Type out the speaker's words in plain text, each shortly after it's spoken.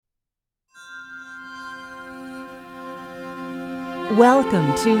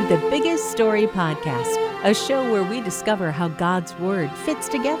Welcome to the Biggest Story Podcast, a show where we discover how God's Word fits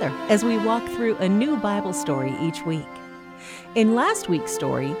together as we walk through a new Bible story each week. In last week's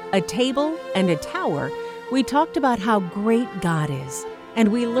story, A Table and a Tower, we talked about how great God is,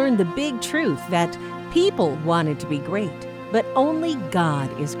 and we learned the big truth that people wanted to be great, but only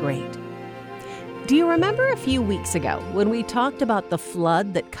God is great. Do you remember a few weeks ago when we talked about the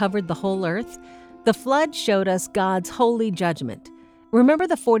flood that covered the whole earth? The flood showed us God's holy judgment. Remember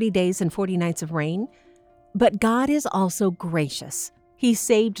the 40 days and 40 nights of rain? But God is also gracious. He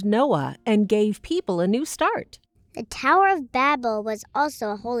saved Noah and gave people a new start. The Tower of Babel was also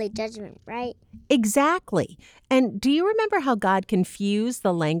a holy judgment, right? Exactly. And do you remember how God confused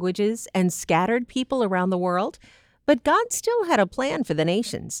the languages and scattered people around the world? But God still had a plan for the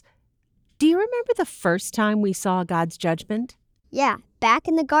nations. Do you remember the first time we saw God's judgment? Yeah, back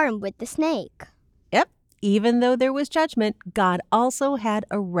in the garden with the snake. Yep. Even though there was judgment, God also had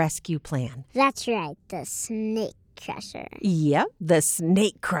a rescue plan. That's right, the snake crusher. Yep, the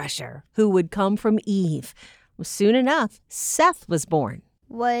snake crusher, who would come from Eve. Soon enough, Seth was born.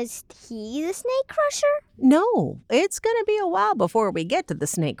 Was he the snake crusher? No, it's going to be a while before we get to the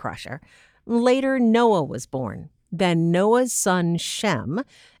snake crusher. Later, Noah was born. Then Noah's son Shem,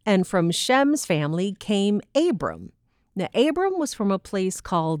 and from Shem's family came Abram. Now, Abram was from a place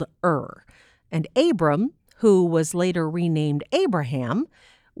called Ur. And Abram, who was later renamed Abraham,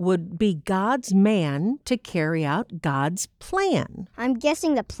 would be God's man to carry out God's plan. I'm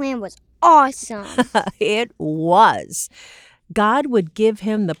guessing the plan was awesome. It was. God would give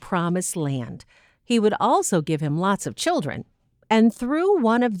him the promised land. He would also give him lots of children. And through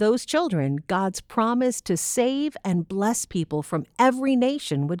one of those children, God's promise to save and bless people from every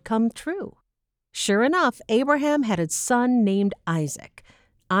nation would come true. Sure enough, Abraham had a son named Isaac.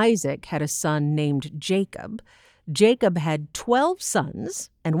 Isaac had a son named Jacob. Jacob had 12 sons,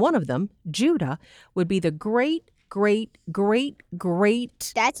 and one of them, Judah, would be the great,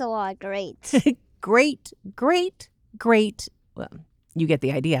 That's a lot of great. Well, you get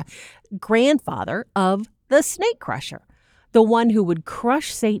the idea, grandfather of the snake crusher, the one who would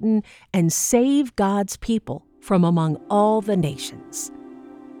crush Satan and save God's people from among all the nations.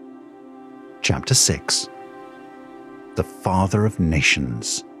 Chapter 6. The Father of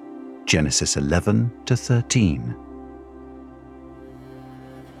Nations, Genesis 11 to 13.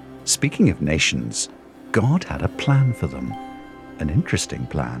 Speaking of nations, God had a plan for them. An interesting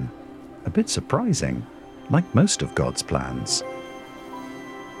plan. A bit surprising, like most of God's plans.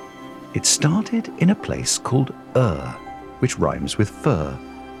 It started in a place called Ur, which rhymes with fur,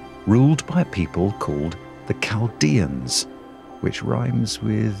 ruled by a people called the Chaldeans, which rhymes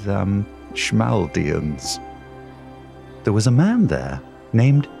with Schmaldeans. There was a man there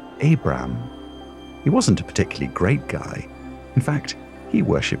named Abram. He wasn't a particularly great guy. In fact, he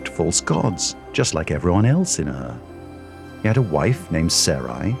worshipped false gods, just like everyone else in Ur. He had a wife named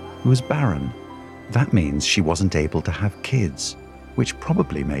Sarai who was barren. That means she wasn't able to have kids, which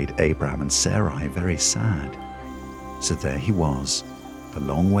probably made Abram and Sarai very sad. So there he was, a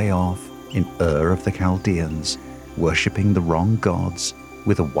long way off in Ur of the Chaldeans, worshipping the wrong gods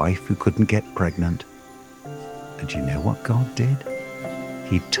with a wife who couldn't get pregnant. And you know what God did?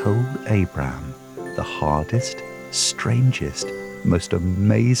 He told Abram the hardest, strangest, most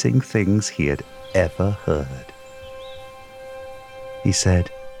amazing things he had ever heard. He said,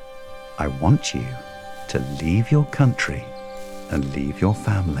 I want you to leave your country and leave your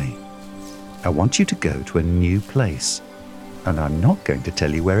family. I want you to go to a new place, and I'm not going to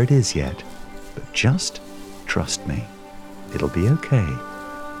tell you where it is yet, but just trust me. It'll be okay.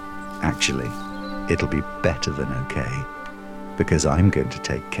 Actually, it'll be better than okay, because I'm going to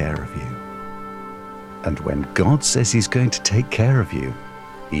take care of you. And when God says he's going to take care of you,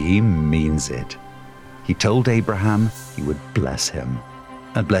 he means it. He told Abraham he would bless him,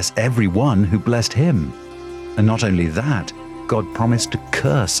 and bless everyone who blessed him. And not only that, God promised to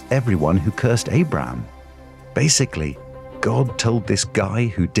curse everyone who cursed Abraham. Basically, God told this guy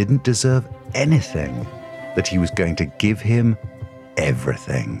who didn't deserve anything that he was going to give him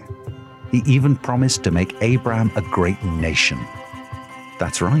everything. He even promised to make Abraham a great nation.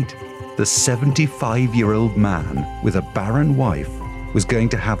 That's right. The 75-year-old man with a barren wife was going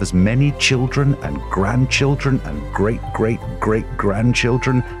to have as many children and grandchildren and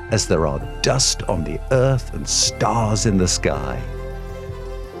great-great-great-grandchildren as there are dust on the earth and stars in the sky.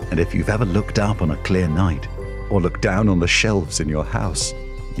 And if you've ever looked up on a clear night or looked down on the shelves in your house,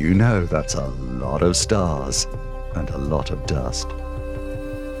 you know that's a lot of stars and a lot of dust.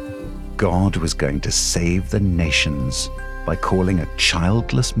 God was going to save the nations by calling a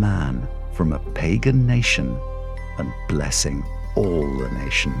childless man from a pagan nation and blessing all the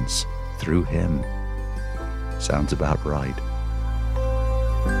nations through him. Sounds about right.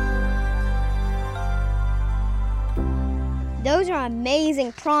 Those are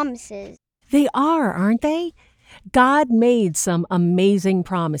amazing promises. They are, aren't they? God made some amazing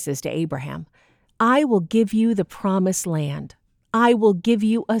promises to Abraham. I will give you the promised land. I will give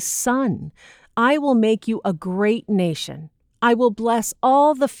you a son. I will make you a great nation. I will bless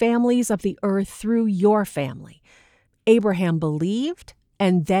all the families of the earth through your family. Abraham believed,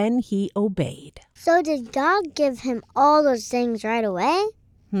 and then he obeyed. So did God give him all those things right away?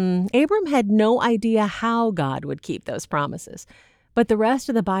 Abram had no idea how God would keep those promises, but the rest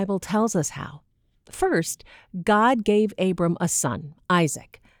of the Bible tells us how. First, God gave Abram a son,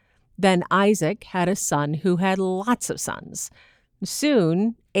 Isaac. Then Isaac had a son who had lots of sons.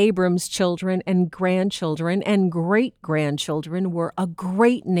 Soon, Abram's children and grandchildren and great-grandchildren were a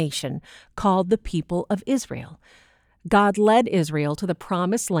great nation called the people of Israel. God led Israel to the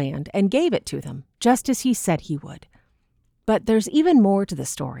promised land and gave it to them, just as he said he would. But there's even more to the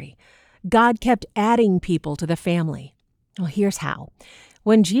story. God kept adding people to the family. Well, here's how.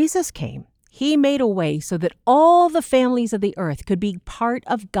 When Jesus came, he made a way so that all the families of the earth could be part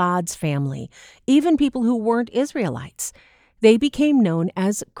of God's family, even people who weren't Israelites. They became known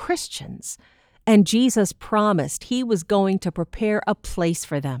as Christians. And Jesus promised he was going to prepare a place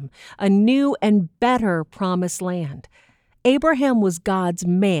for them, a new and better promised land. Abraham was God's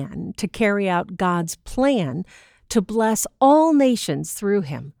man to carry out God's plan to bless all nations through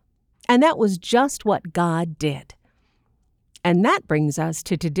him. And that was just what God did. And that brings us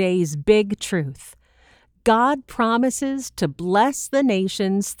to today's big truth. God promises to bless the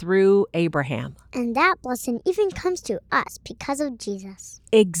nations through Abraham. And that blessing even comes to us because of Jesus.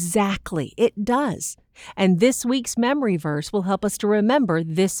 Exactly, it does. And this week's memory verse will help us to remember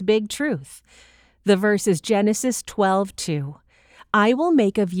this big truth. The verse is Genesis 12:2. I will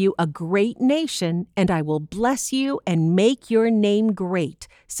make of you a great nation, and I will bless you and make your name great,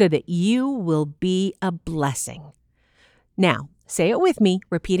 so that you will be a blessing. Now, say it with me,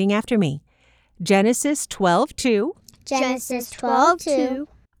 repeating after me. Genesis 12:2. Genesis 12:2.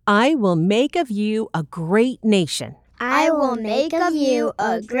 I will make of you a great nation. I will make of you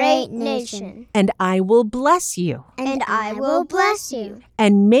a great nation. And I will bless you. And I will bless you.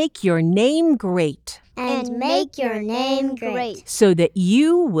 And make your name great. And make your name great. So that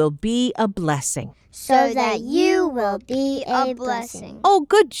you will be a blessing. So that you will be a blessing. Oh,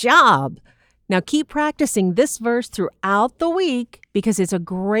 good job. Now keep practicing this verse throughout the week because it's a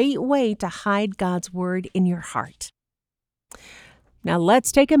great way to hide God's word in your heart. Now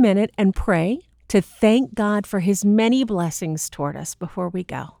let's take a minute and pray to thank God for his many blessings toward us before we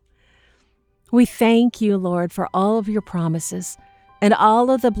go. We thank you, Lord, for all of your promises and all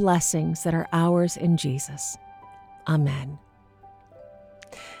of the blessings that are ours in Jesus. Amen.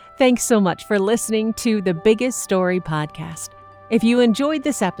 Thanks so much for listening to the Biggest Story podcast. If you enjoyed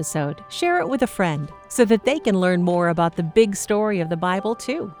this episode, share it with a friend so that they can learn more about the big story of the Bible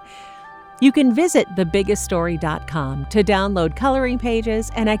too. You can visit thebiggeststory.com to download coloring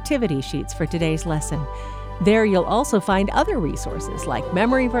pages and activity sheets for today's lesson. There you'll also find other resources like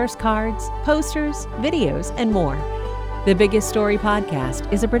memory verse cards, posters, videos, and more. The Biggest Story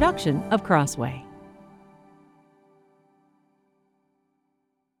podcast is a production of Crossway.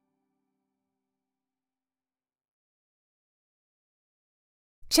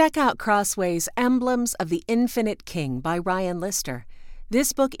 Check out Crossway's Emblems of the Infinite King by Ryan Lister.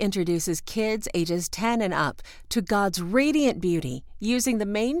 This book introduces kids ages 10 and up to God's radiant beauty using the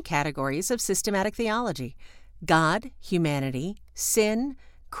main categories of systematic theology: God, humanity, sin,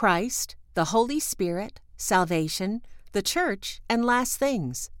 Christ, the Holy Spirit, salvation, the church, and last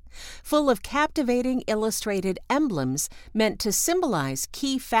things. Full of captivating illustrated emblems meant to symbolize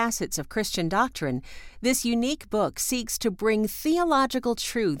key facets of Christian doctrine, this unique book seeks to bring theological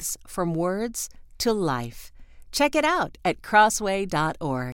truths from words to life. Check it out at crossway.org.